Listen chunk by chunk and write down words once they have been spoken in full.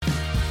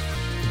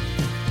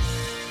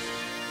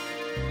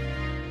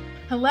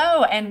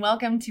Hello and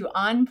welcome to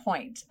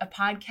OnPoint, a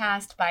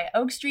podcast by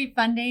Oak Street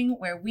Funding,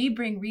 where we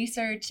bring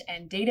research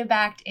and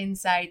data-backed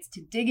insights to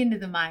dig into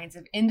the minds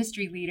of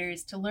industry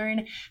leaders to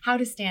learn how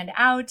to stand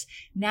out,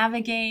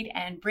 navigate,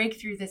 and break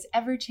through this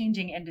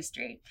ever-changing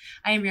industry.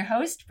 I am your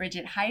host,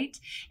 Bridget Height,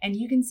 and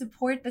you can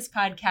support this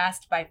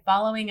podcast by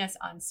following us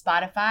on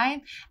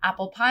Spotify,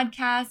 Apple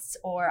Podcasts,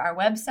 or our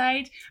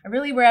website, or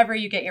really wherever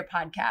you get your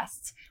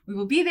podcasts. We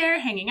will be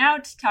there hanging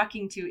out,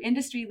 talking to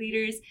industry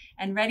leaders,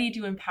 and ready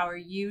to empower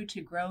you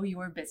to grow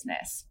your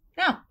business.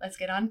 Now, let's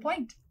get on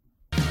point.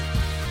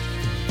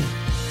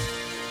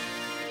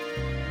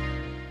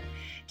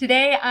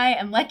 Today, I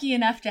am lucky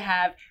enough to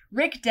have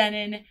Rick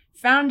Dennen,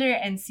 founder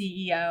and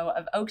CEO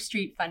of Oak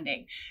Street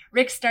Funding.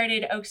 Rick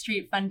started Oak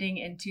Street Funding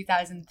in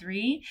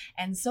 2003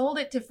 and sold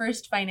it to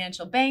First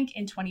Financial Bank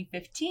in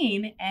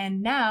 2015,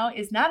 and now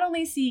is not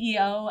only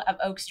CEO of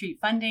Oak Street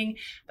Funding,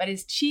 but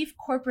is Chief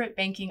Corporate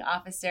Banking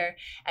Officer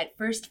at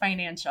First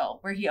Financial,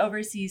 where he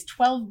oversees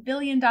 $12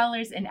 billion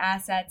in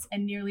assets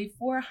and nearly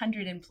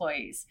 400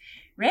 employees.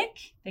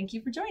 Rick, thank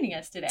you for joining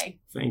us today.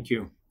 Thank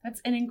you. That's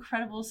an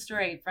incredible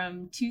story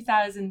from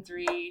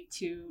 2003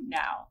 to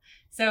now.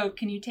 So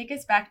can you take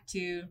us back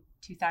to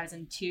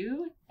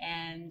 2002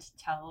 and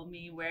tell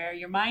me where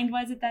your mind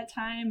was at that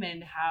time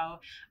and how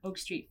Oak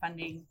Street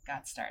Funding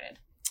got started?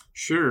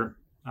 Sure.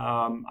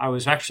 I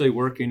was actually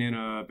working in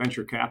a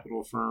venture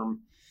capital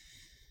firm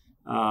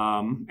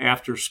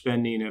after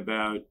spending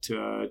about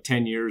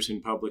 10 years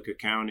in public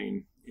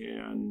accounting.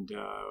 And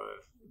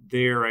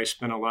there I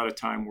spent a lot of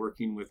time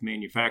working with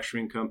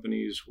manufacturing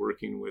companies,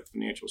 working with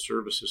financial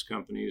services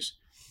companies.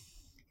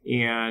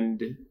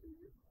 And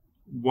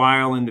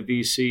while in the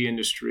VC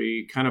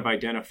industry, kind of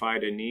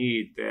identified a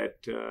need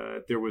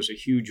that there was a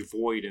huge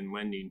void in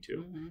lending to.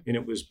 Mm-hmm. And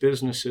it was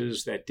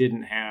businesses that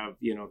didn't have,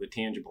 the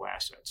tangible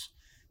assets,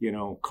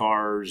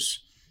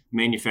 cars,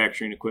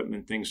 manufacturing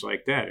equipment, things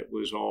like that. It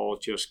was all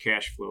just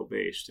cash flow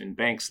based. And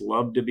banks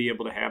love to be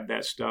able to have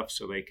that stuff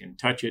so they can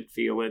touch it,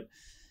 feel it,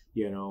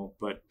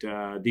 but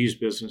these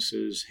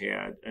businesses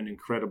had an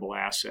incredible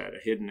asset.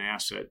 A hidden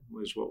asset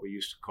was what we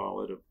used to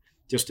call it,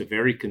 just a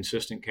very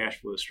consistent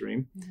cash flow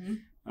stream. Mm-hmm.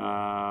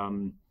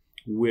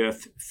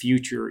 With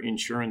future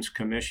insurance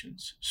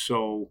commissions.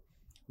 So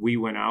we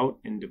went out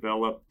and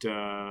developed,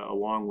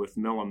 along with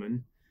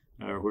Milliman,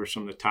 who are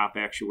some of the top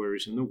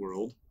actuaries in the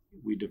world,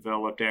 we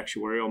developed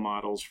actuarial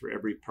models for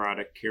every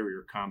product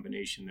carrier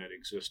combination that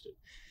existed.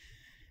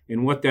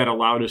 And what that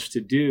allowed us to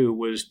do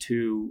was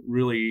to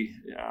really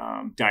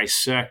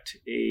dissect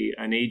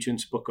an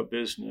agent's book of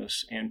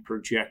business and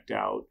project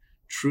out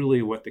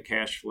truly what the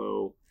cash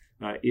flow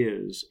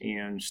is,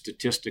 and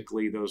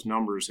statistically those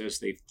numbers as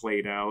they've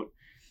played out,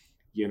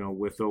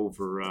 with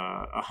over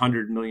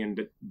 100 million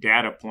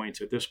data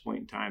points at this point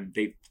in time,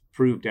 they've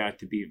proved out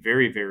to be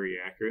very, very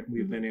accurate.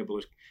 We've been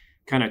able to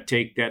kind of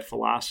take that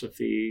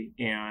philosophy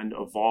and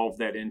evolve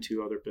that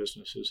into other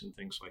businesses and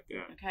things like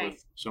that,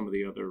 with some of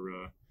the other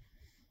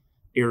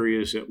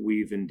areas that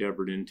we've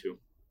endeavored into.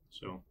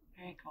 So.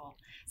 Very cool.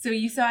 So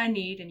you saw a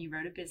need and you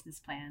wrote a business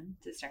plan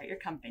to start your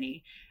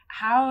company.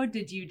 How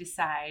did you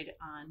decide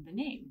on the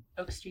name,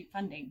 Oak Street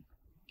Funding?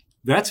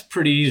 That's a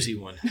pretty easy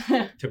one,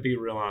 to be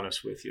real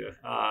honest with you.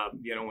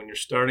 When you're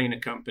starting a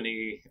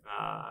company,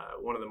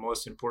 one of the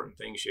most important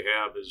things you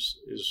have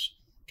is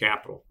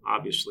capital,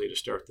 obviously, to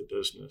start the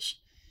business.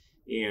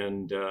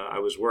 And I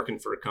was working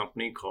for a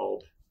company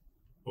called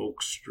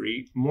Oak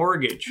Street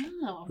Mortgage,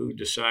 who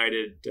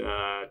decided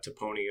to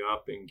pony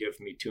up and give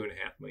me $2.5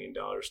 million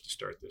to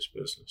start this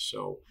business.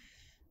 So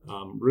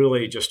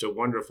really just a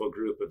wonderful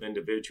group of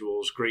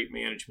individuals, great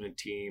management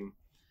team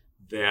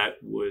that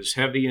was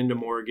heavy into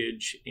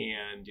mortgage.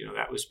 And,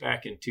 that was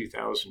back in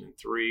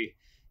 2003,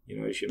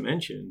 as you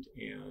mentioned,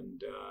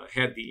 and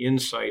had the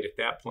insight at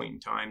that point in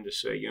time to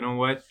say,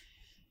 what?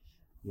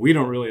 We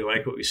don't really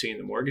like what we see in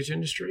the mortgage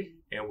industry,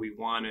 and we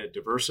want to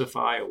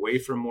diversify away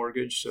from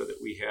mortgage so that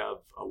we have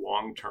a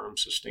long-term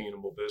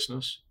sustainable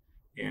business.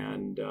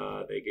 And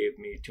they gave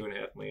me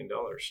 $2.5 million.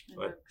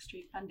 But Oak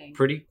Street Funding.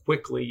 Pretty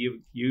quickly,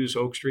 you use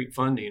Oak Street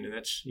Funding, and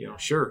that's,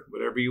 sure,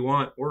 whatever you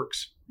want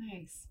works.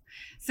 Nice.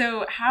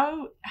 So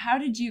how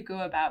did you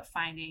go about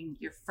finding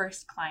your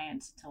first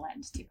client to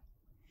lend to?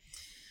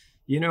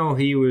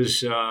 He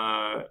was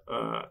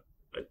a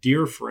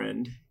dear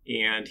friend,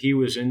 and he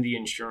was in the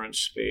insurance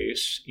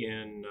space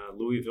in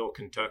Louisville,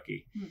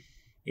 Kentucky.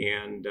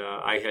 And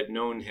I had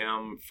known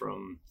him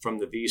from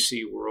the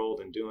VC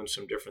world and doing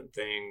some different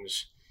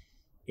things.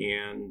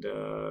 And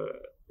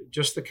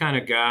just the kind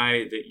of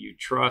guy that you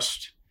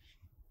trust.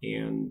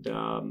 And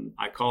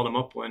I called him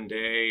up one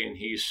day and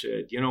he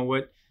said, you know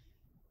what?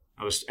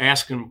 I was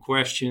asking him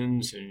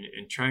questions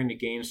and trying to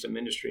gain some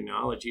industry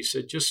knowledge. He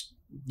said, just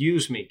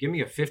use me. Give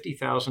me a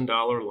 $50,000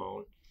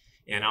 loan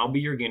and I'll be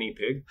your guinea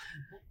pig.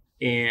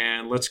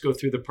 And let's go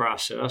through the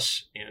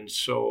process. And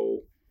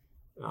so,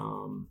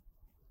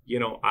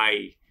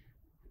 I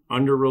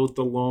underwrote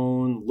the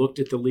loan, looked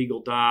at the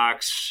legal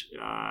docs,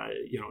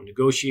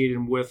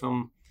 negotiated with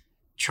them,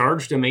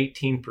 charged them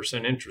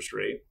 18% interest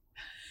rate.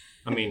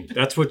 I mean,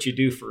 that's what you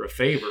do for a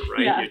favor,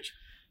 right? Yeah.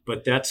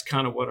 But that's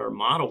kind of what our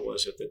model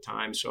was at the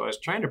time. So I was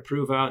trying to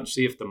prove out and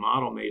see if the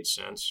model made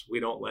sense.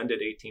 We don't lend at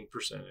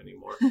 18%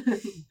 anymore.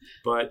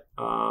 But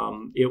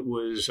it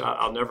was,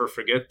 I'll never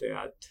forget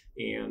that.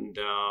 And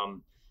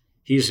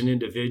he's an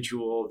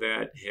individual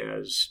that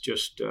has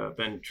just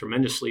been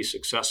tremendously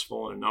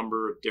successful in a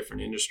number of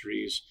different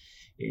industries.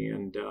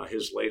 And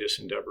his latest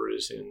endeavor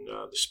is in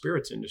the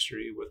spirits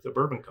industry with the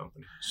bourbon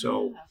company.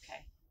 So,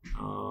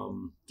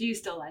 do you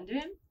still lend to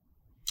him?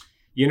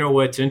 You know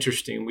what's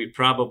interesting? We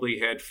probably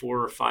had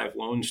 4 or 5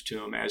 loans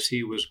to him as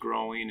he was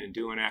growing and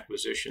doing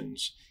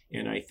acquisitions.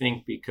 And I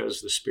think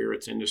because the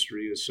spirits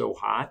industry is so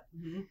hot,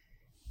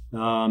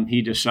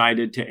 he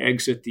decided to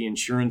exit the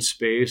insurance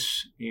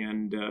space.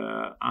 And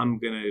I'm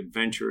going to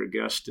venture a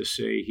guess to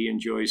say he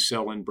enjoys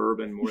selling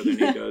bourbon more than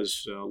he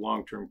does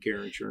long-term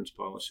care insurance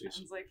policies.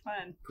 Sounds like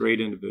fun.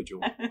 Great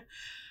individual.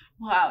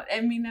 Wow.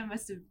 I mean, that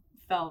must have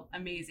felt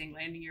amazing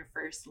landing your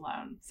first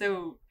loan.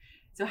 So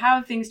how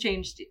have things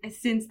changed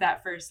since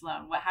that first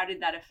loan? How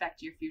did that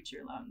affect your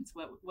future loans?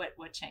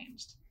 What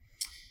changed?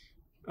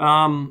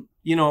 A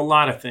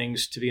lot of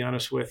things, to be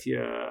honest with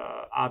you.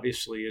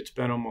 Obviously, it's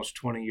been almost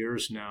 20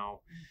 years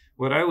now.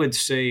 What I would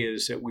say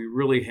is that we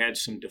really had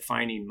some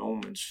defining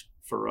moments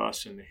for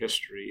us in the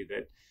history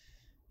that,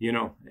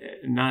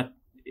 not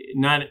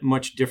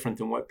much different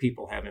than what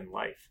people have in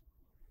life.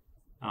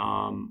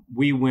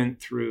 We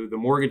went through the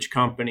mortgage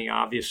company,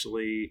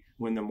 obviously,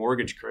 when the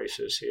mortgage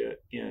crisis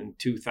hit in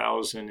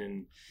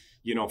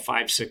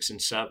 2005, 6,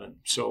 and 7.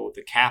 So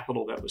the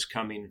capital that was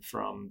coming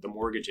from the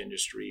mortgage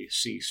industry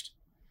ceased.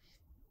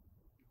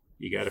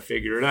 You got to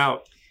figure it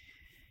out.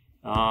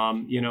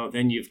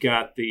 Then you've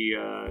got the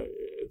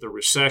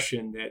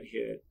recession that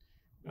hit.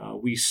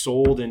 We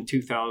sold in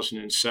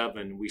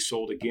 2007. We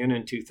sold again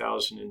in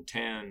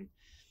 2010.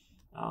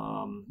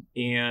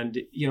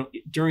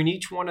 During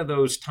each one of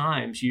those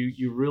times,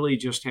 you really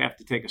just have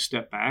to take a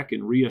step back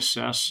and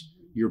reassess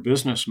your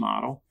business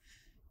model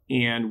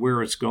and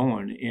where it's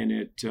going. And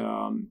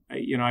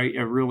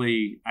I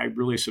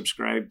really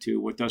subscribe to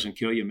what doesn't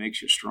kill you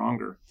makes you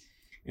stronger.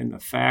 And the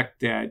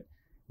fact that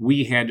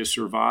we had to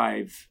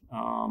survive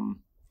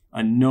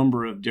a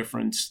number of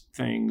different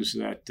things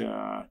that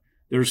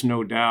there's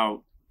no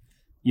doubt,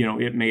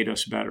 it made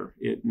us better.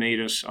 It made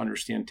us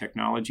understand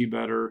technology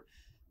better.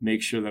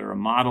 Make sure that our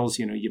models,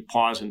 you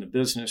pause in the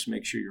business,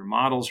 make sure your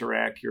models are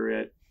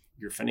accurate,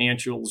 your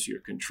financials, your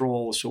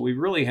controls. So we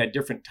really had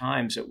different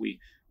times that we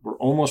were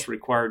almost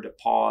required to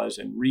pause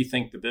and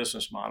rethink the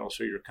business model.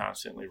 So you're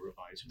constantly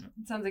revising it.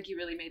 It sounds like you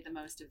really made the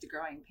most of the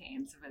growing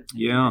pains of a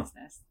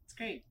business. It's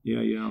great.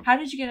 Yeah. How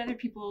did you get other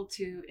people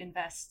to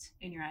invest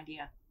in your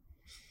idea?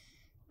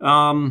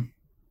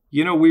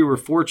 We were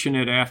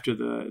fortunate after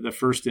the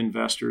first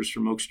investors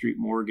from Oak Street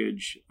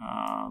Mortgage,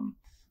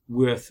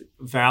 with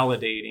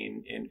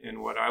validating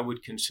and what I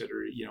would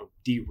consider,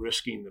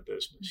 de-risking the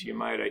business. Mm-hmm. You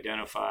might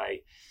identify,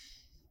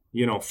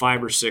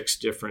 5 or 6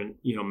 different,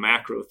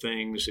 macro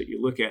things that you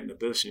look at in the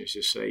business.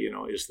 You say,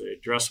 is the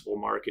addressable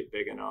market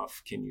big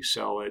enough? Can you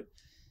sell it?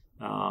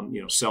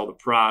 Sell the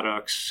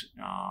products?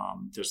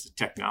 Does the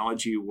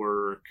technology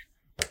work?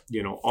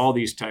 All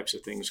these types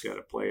of things got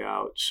to play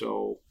out.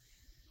 So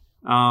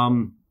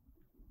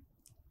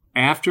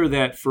after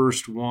that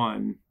first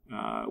one,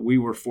 we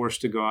were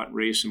forced to go out and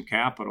raise some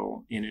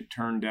capital, and it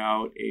turned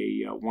out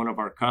one of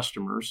our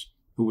customers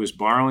who was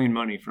borrowing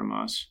money from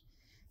us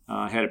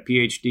had a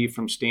PhD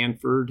from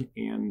Stanford,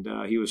 and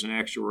he was an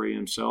actuary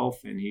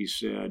himself, and he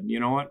said,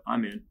 "You know what?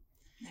 I'm in."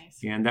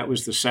 Nice. And that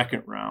was the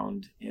second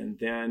round. And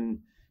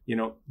then,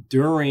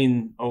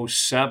 during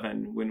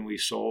 2007, when we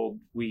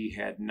sold, we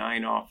had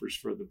 9 offers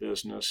for the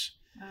business.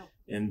 Wow.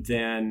 And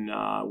then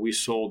we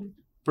sold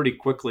pretty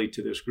quickly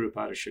to this group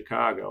out of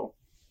Chicago.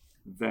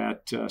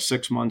 That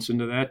 6 months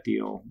into that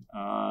deal,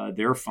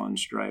 their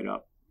funds dried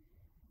up,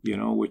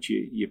 which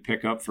you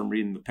pick up from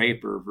reading the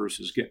paper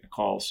versus getting a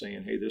call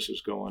saying, hey, this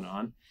is going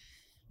on.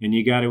 And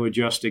you got to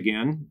adjust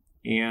again.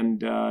 And,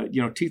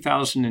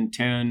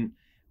 2010,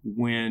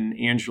 when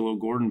Angelo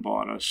Gordon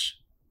bought us,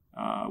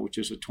 which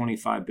is a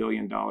 $25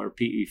 billion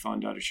PE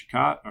fund out of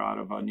Chicago, out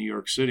of New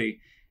York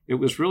City, it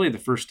was really the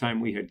first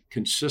time we had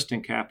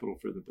consistent capital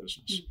for the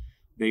business. Mm-hmm.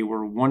 They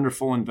were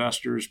wonderful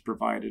investors,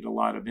 provided a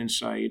lot of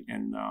insight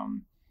and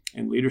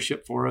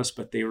leadership for us,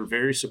 but they were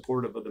very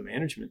supportive of the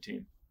management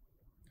team.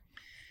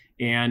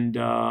 And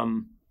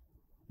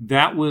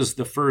that was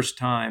the first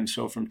time.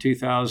 So from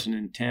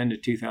 2010 to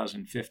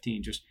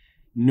 2015, just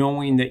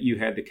knowing that you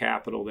had the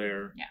capital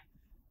there,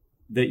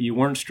 that you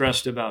weren't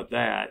stressed about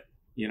that,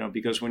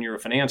 because when you're a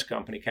finance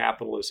company,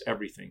 capital is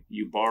everything.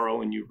 You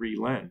borrow and you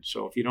re-lend.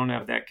 So if you don't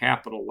have that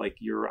capital,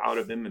 you're out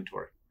of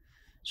inventory.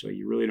 So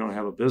you really don't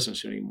have a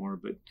business anymore,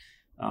 but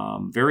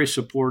very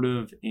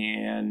supportive,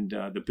 and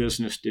the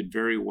business did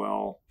very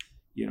well.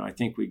 I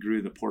think we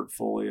grew the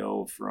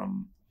portfolio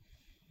from,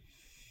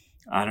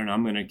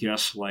 I'm going to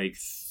guess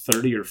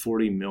 30 or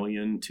 40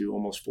 million to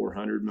almost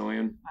 400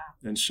 million. Wow.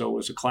 And so it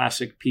was a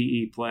classic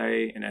PE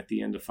play. And at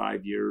the end of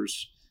 5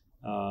 years,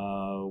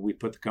 we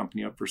put the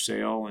company up for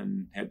sale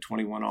and had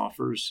 21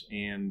 offers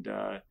and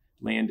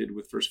landed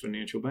with First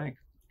Financial Bank.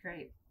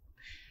 Great.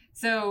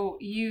 So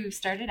you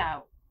started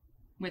out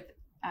with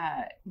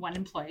one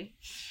employee,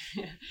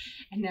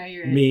 and now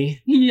you're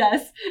me.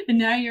 Yes, and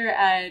now you're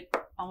at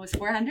almost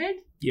 400.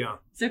 Yeah.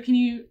 So can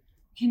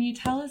you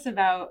tell us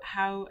about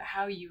how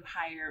you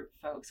hire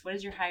folks? What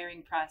is your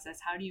hiring process?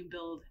 How do you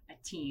build a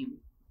team?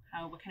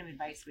 What kind of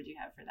advice would you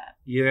have for that?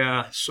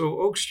 Yeah. So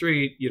Oak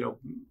Street,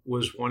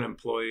 was one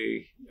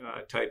employee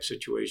type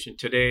situation.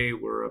 Today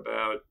we're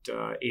about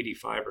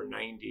 85 or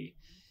 90.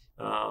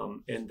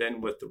 And then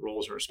with the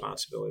roles and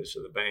responsibilities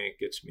of the bank,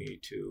 gets me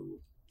to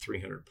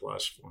 300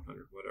 plus,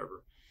 400,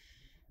 whatever.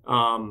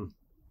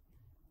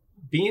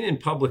 Being in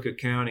public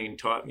accounting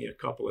taught me a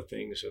couple of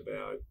things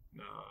about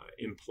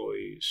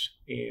employees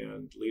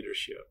and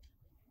leadership.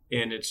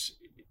 And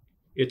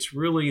it's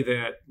really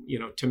that,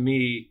 to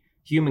me,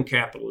 human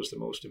capital is the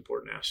most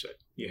important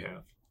asset you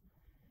have.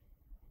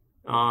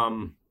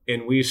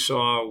 And we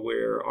saw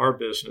where our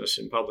business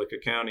in public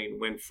accounting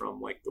went from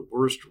like the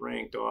worst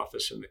ranked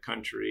office in the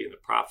country and the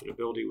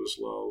profitability was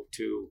low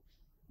to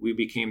we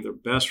became the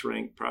best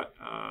ranked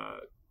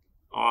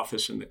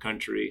office in the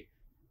country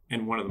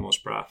and one of the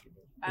most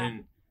profitable. Wow.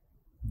 And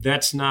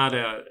that's not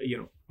a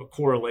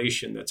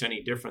correlation that's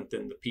any different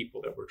than the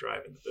people that were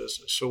driving the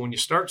business. So when you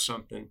start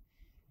something,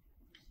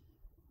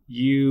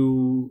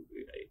 you're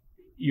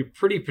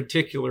pretty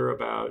particular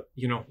about,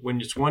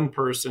 when it's one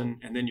person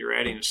and then you're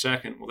adding a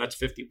second, well, that's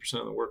 50%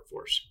 of the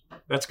workforce.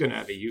 That's going to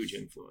have a huge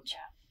influence.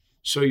 Yeah.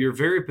 So you're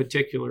very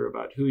particular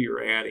about who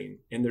you're adding.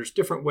 And there's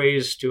different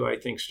ways to, I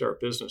think, start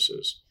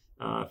businesses.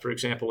 For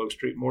example, Oak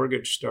Street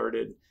Mortgage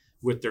started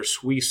with their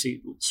SWE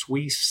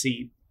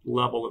seat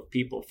level of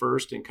people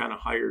first and kind of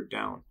hired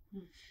down.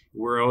 Mm-hmm.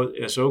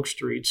 Whereas Oak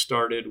Street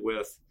started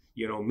with,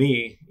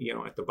 me,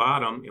 at the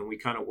bottom, and we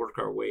kind of work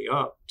our way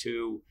up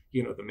to,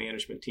 the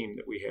management team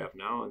that we have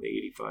now and the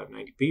 85,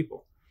 90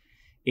 people.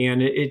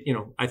 And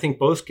I think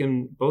both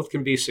can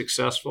be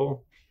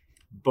successful,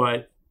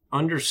 but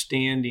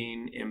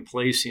understanding and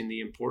placing the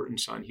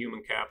importance on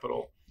human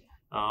capital,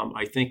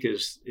 I think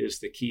is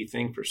the key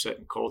thing for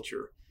setting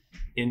culture.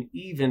 And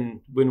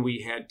even when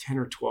we had 10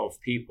 or 12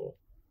 people,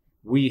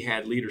 we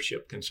had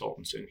leadership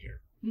consultants in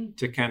here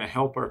to kind of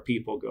help our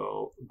people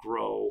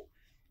grow,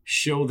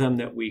 show them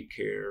that we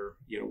care.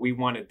 We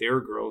wanted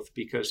their growth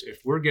because if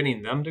we're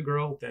getting them to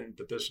grow, then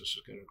the business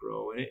is going to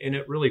grow. And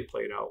it really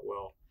played out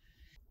well.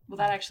 Well,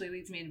 that actually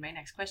leads me into my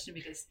next question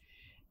because,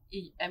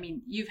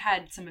 you've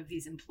had some of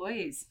these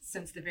employees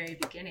since the very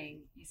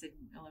beginning. You said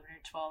 11 or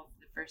 12,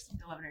 the first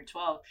 11 or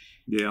 12.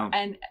 Yeah.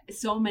 And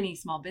so many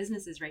small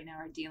businesses right now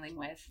are dealing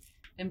with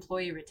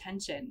employee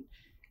retention.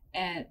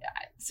 And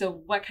so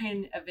what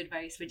kind of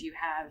advice would you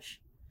have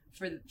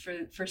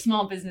for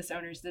small business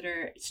owners that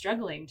are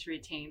struggling to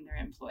retain their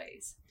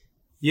employees?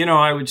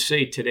 I would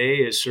say today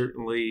is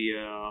certainly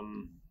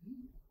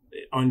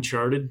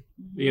uncharted,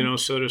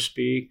 so to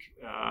speak.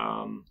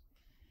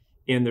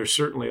 And there's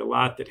certainly a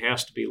lot that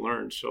has to be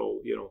learned. So,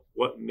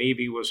 what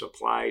maybe was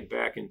applied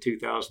back in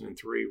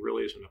 2003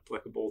 really isn't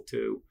applicable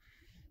to,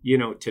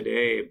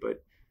 today.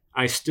 But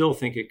I still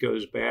think it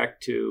goes back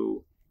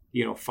to,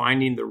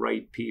 finding the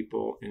right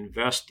people,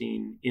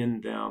 investing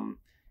in them,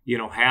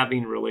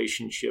 having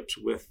relationships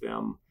with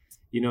them,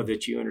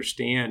 that you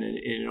understand, and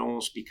it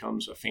almost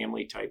becomes a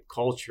family type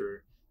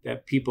culture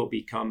that people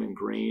become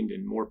ingrained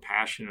and more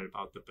passionate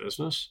about the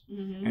business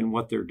and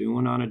what they're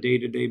doing on a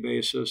day-to-day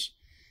basis.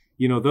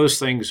 Those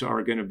things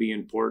are going to be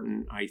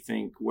important, I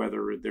think,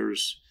 whether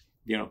there's,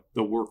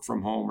 the work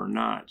from home or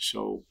not.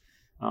 So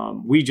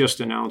we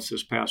just announced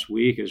this past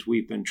week, as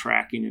we've been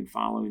tracking and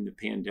following the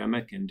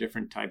pandemic and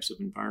different types of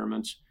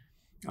environments,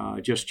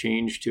 just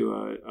changed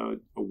to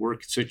a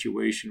work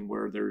situation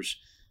where there's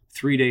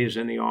 3 days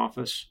in the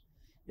office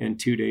and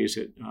 2 days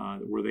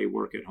where they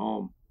work at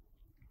home.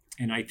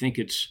 And I think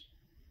it's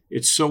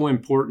so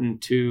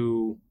important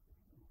to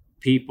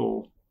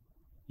people,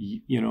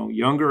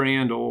 younger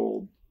and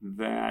old,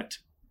 that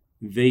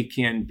they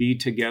can be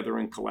together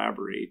and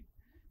collaborate.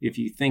 If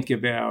you think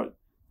about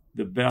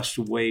the best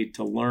way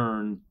to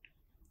learn,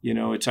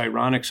 it's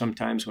ironic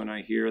sometimes when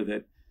I hear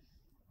that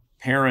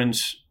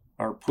parents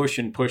are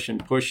pushing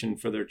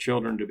for their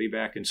children to be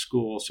back in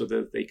school so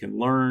that they can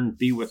learn,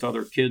 be with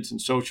other kids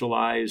and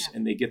socialize,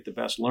 and they get the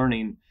best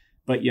learning,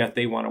 but yet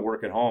they want to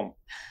work at home.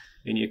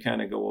 And you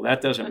kind of go, well,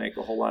 that doesn't make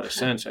a whole lot of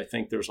sense. I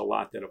think there's a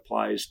lot that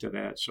applies to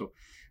that. So,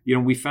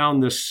 we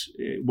found this,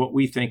 what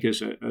we think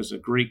is a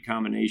great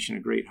combination, a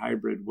great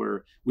hybrid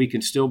where we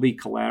can still be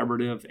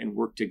collaborative and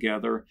work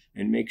together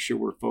and make sure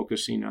we're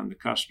focusing on the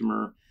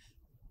customer,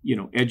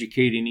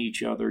 educating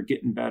each other,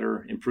 getting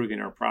better, improving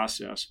our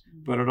process.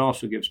 But it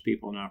also gives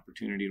people an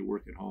opportunity to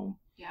work at home.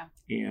 Yeah.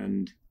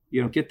 And,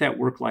 get that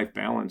work-life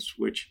balance,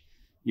 which,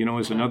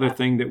 is another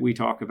thing that we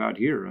talk about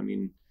here.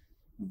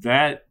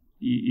 That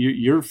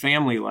your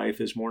family life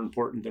is more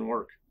important than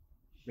work.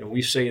 And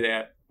we say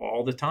that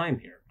all the time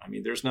here.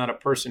 There's not a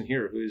person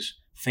here whose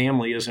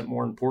family isn't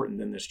more important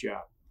than this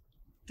job.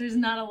 There's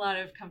not a lot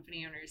of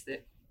company owners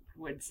that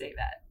would say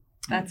that.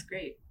 That's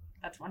great.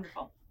 That's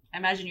wonderful. I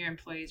imagine your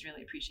employees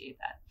really appreciate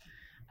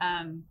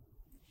that.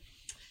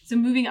 So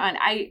moving on,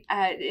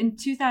 in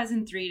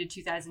 2003 to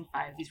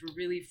 2005, these were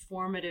really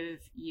formative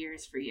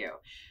years for you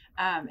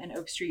and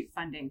Oak Street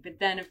Funding. But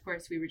then, of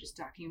course, we were just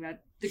talking about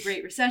the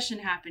Great Recession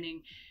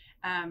happening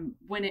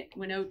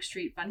when Oak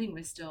Street Funding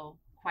was still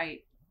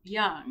quite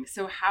young.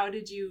 So how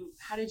did you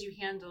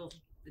handle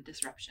the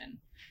disruption?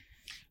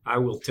 I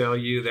will tell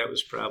you that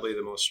was probably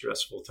the most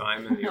stressful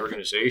time in the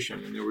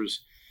organization,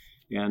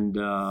 and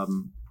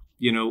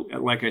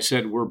like I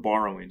said, we're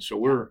borrowing, so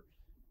we're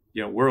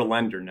a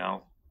lender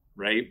now,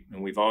 right?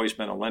 And we've always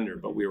been a lender,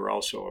 but we were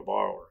also a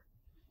borrower.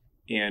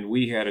 And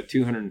we had a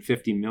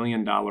 $250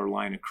 million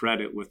line of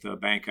credit with a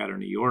bank out of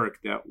New York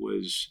that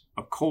was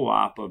a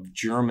co-op of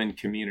German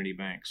community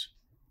banks.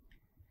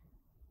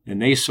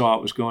 And they saw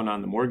what was going on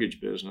in the mortgage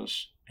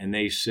business, and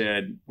they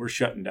said, we're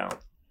shutting down.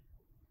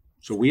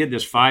 So we had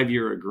this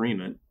 5-year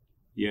agreement,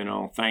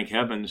 thank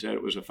heavens that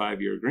it was a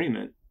 5-year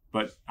agreement.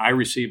 But I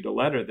received a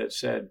letter that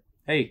said,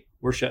 hey,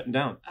 we're shutting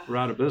down. We're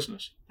out of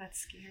business. That's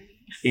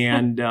scary.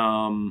 And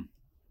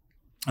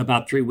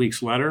about 3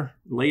 weeks later,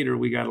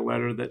 we got a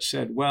letter that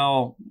said,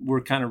 well,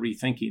 we're kind of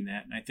rethinking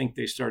that. And I think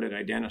they started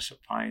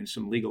identifying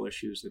some legal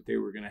issues that they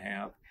were going to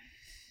have.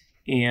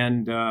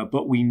 And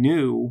but we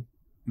knew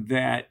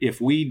that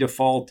if we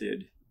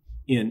defaulted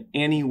in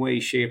any way,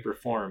 shape, or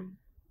form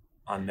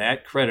on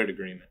that credit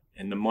agreement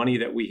and the money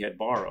that we had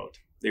borrowed,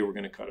 they were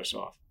going to cut us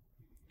off.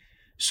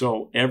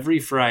 So every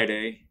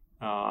Friday,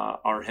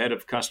 our head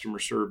of customer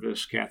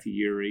service, Kathy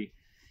Urey,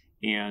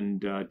 and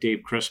Dave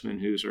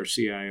Chrisman, who's our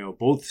CIO,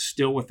 both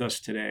still with us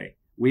today,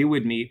 we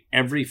would meet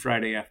every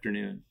Friday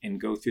afternoon and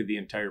go through the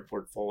entire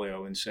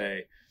portfolio and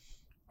say,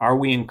 are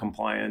we in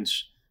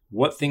compliance?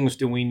 What things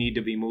do we need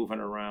to be moving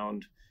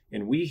around?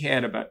 And we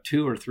had about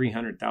 $200,000 or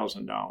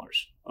 $300,000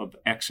 of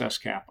excess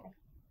capital.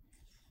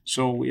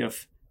 So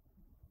if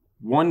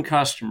one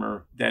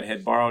customer that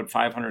had borrowed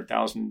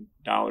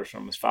 $500,000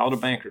 from us filed a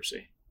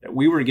bankruptcy that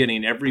we were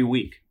getting every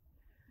week,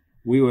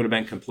 we would have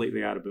been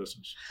completely out of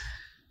business.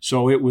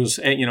 So it was,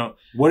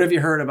 what have you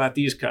heard about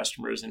these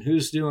customers and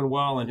who's doing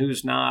well and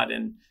who's not?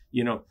 And,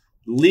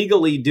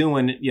 legally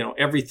doing,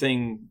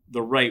 everything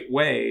the right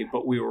way,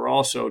 but we were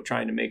also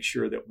trying to make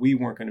sure that we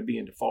weren't going to be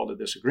in default of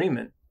this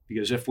agreement,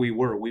 because if we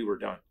were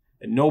done.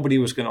 And nobody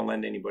was going to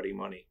lend anybody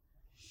money,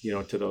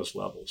 to those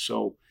levels.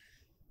 So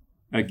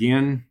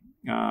again,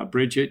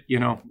 Bridget,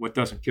 what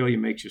doesn't kill you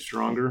makes you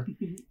stronger,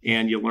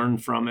 and you learn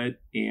from it,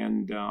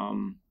 and,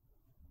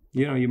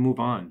 you move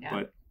on. Yeah.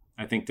 But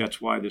I think that's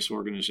why this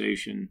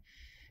organization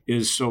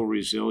is so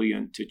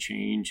resilient to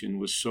change and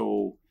was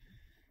so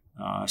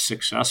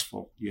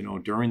successful,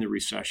 during the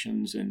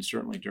recessions and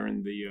certainly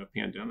during the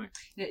pandemic.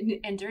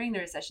 And during the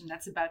recession,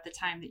 that's about the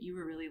time that you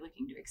were really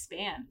looking to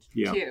expand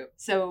yeah. too.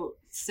 So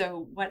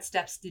what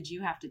steps did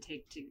you have to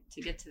take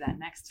to get to that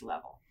next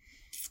level?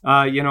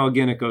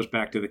 Again, it goes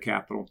back to the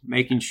capital,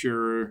 making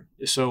sure.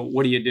 So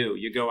what do?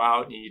 You go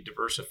out and you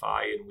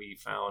diversify, and we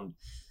found,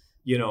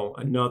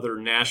 another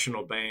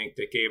national bank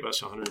that gave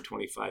us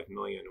 $125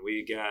 million.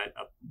 We got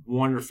a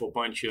wonderful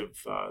bunch of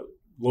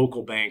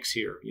local banks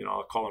here,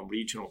 I'll call them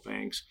regional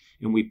banks,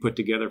 and we put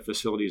together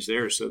facilities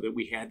there so that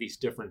we had these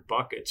different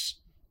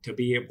buckets to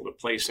be able to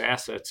place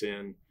assets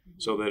in,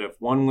 so that if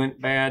one went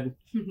bad,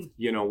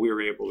 we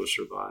were able to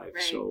survive.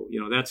 Right. So,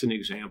 that's an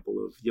example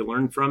of, you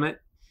learn from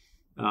it.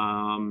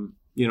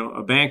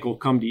 A bank will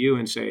come to you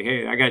and say,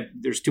 hey,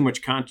 there's too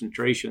much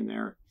concentration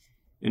there.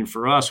 And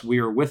for us,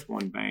 we were with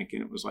one bank,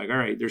 and it was like, all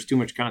right, there's too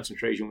much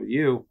concentration with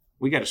you.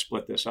 We got to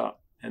split this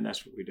up. And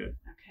that's what we did.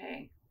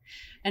 Okay.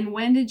 And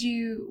when did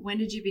you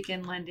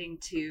begin lending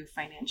to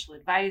financial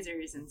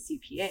advisors and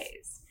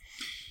CPAs?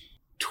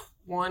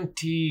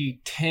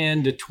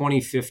 2010 to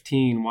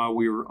 2015, while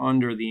we were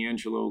under the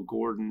Angelo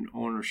Gordon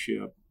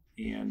ownership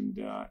and,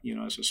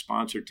 as a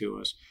sponsor to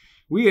us,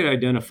 we had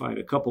identified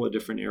a couple of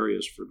different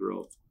areas for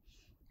growth.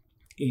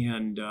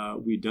 And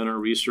we'd done our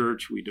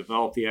research. We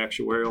developed the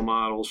actuarial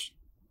models.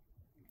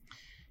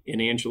 And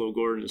Angelo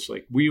Gordon is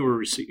like, we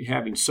were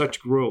having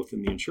such growth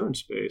in the insurance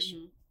space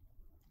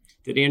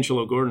that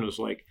Angelo Gordon was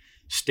like,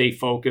 stay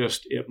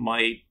focused. It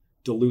might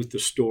dilute the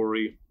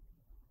story.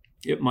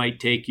 It might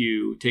take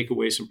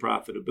away some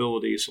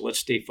profitability. So let's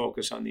stay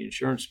focused on the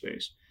insurance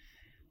space.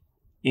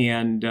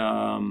 And,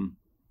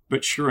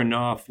 but sure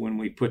enough, when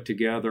we put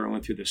together and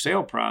went through the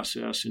sale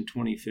process in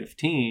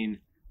 2015,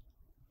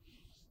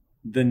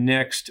 the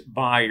next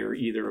buyer,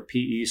 either a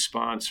PE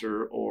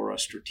sponsor or a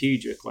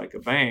strategic like a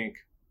bank,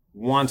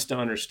 wants to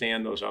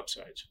understand those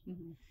upsides.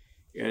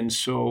 And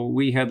so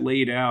we had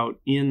laid out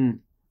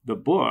in the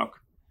book,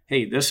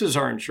 hey, this is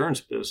our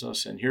insurance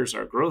business and here's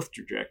our growth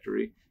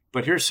trajectory,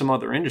 but here's some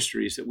other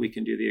industries that we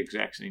can do the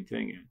exact same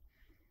thing in.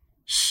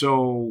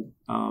 So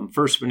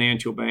First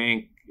Financial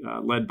Bank,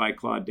 led by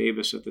Claude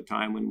Davis at the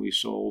time when we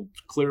sold,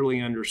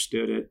 clearly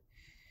understood it.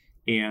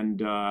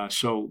 And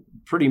so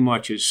pretty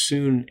much as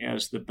soon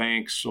as the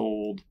bank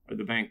sold, or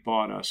the bank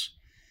bought us,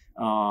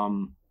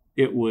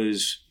 it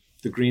was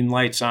the green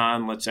light's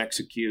on, let's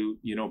execute,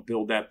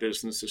 build that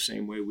business the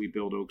same way we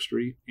build Oak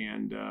Street.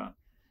 And,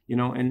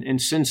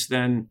 and since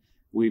then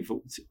we've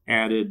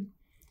added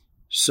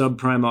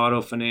subprime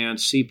auto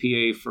finance,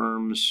 CPA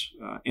firms,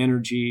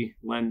 energy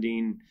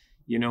lending.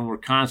 We're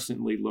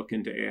constantly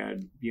looking to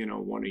add,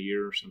 one a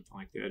year or something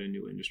like that in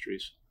new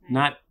industries. Right.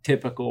 Not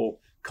typical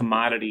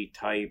commodity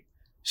type,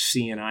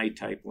 C&I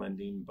type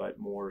lending, but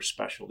more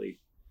specialty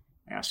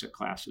asset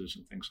classes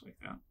and things like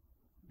that.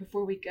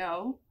 Before we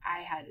go,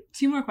 I had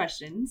 2 more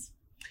questions.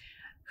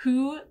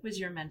 Who was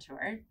your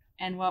mentor,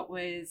 and what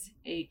was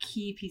a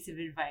key piece of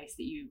advice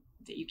that you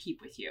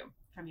keep with you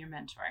from your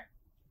mentor?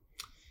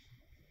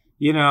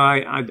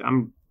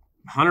 I'm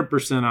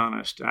 100%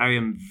 honest. I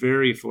am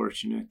very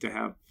fortunate to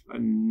have a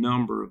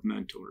number of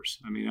mentors.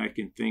 I mean, I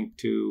can think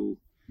to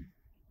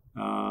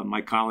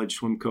my college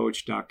swim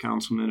coach, Doc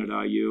Councilman at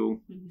IU,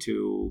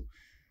 to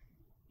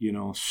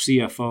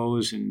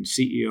CFOs and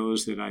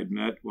CEOs that I'd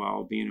met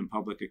while being in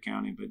public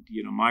accounting. But,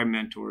 my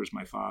mentor is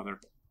my father,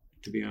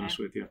 to be honest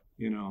with you.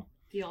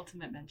 The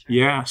ultimate mentor.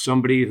 Yeah,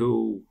 somebody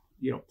who,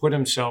 put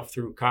himself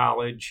through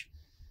college,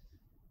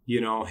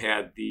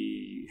 had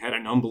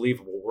an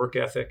unbelievable work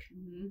ethic.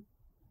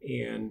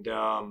 And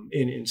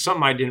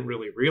something I didn't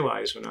really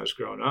realize when I was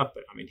growing up,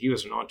 but I mean, he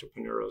was an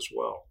entrepreneur as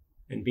well.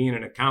 And being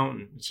an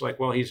accountant, it's like,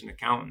 well, he's an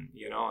accountant,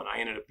 and I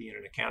ended up being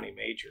an accounting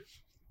major.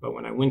 But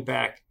when I went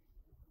back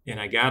and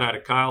I got out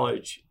of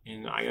college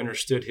and I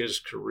understood his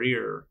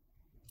career,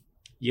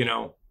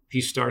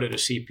 he started a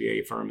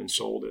CPA firm and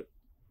sold it,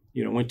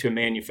 went to a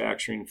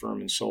manufacturing firm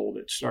and sold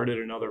it, started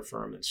another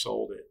firm and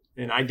sold it.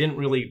 And I didn't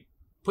really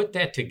put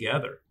that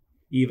together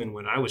even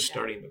when I was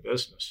starting the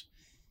business.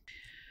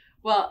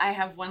 Well, I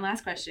have one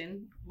last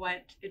question.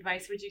 What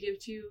advice would you give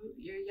to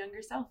your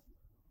younger self?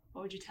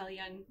 What would you tell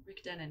young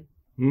Rick Dennen?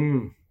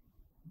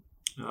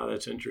 Oh,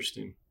 that's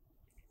interesting.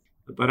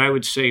 But I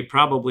would say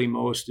probably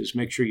most is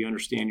make sure you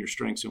understand your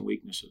strengths and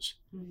weaknesses.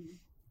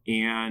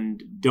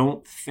 And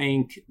don't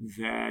think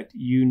that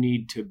you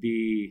need to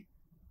be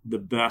the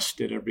best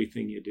at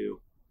everything you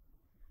do.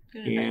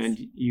 Good advice. And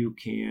you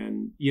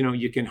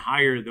can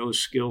hire those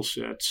skill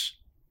sets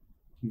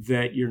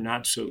that you're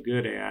not so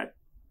good at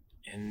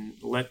and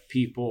let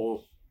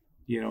people,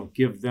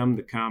 give them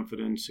the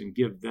confidence and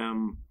give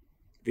them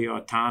the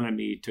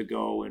autonomy to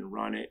go and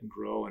run it and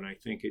grow. And I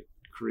think it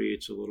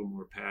creates a little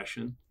more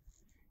passion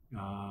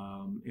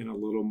and a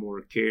little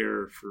more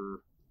care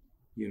for,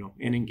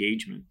 and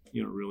engagement,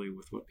 really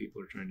with what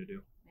people are trying to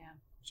do. Yeah.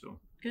 So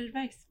good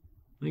advice.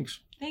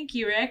 Thanks. Thank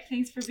you, Rick.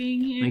 Thanks for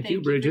being here. Thank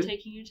you, Bridget. For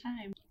taking your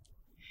time.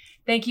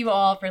 Thank you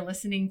all for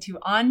listening to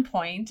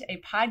OnPoint, a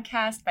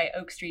podcast by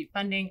Oak Street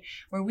Funding,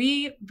 where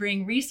we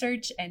bring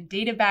research and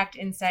data-backed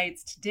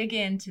insights to dig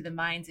into the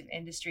minds of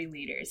industry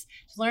leaders,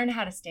 to learn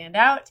how to stand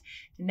out,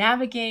 to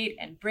navigate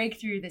and break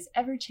through this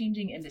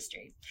ever-changing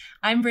industry.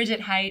 I'm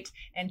Bridget Height,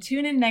 and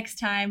tune in next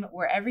time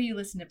wherever you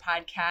listen to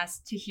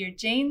podcasts to hear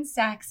Jane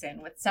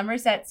Saxon with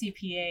Somerset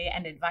CPA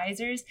and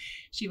Advisors.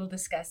 She will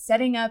discuss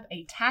setting up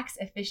a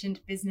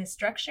tax-efficient business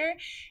structure,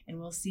 and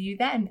we'll see you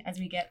then as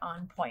we get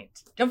on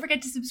point. Don't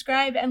forget to subscribe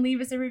and leave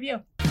us a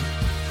review.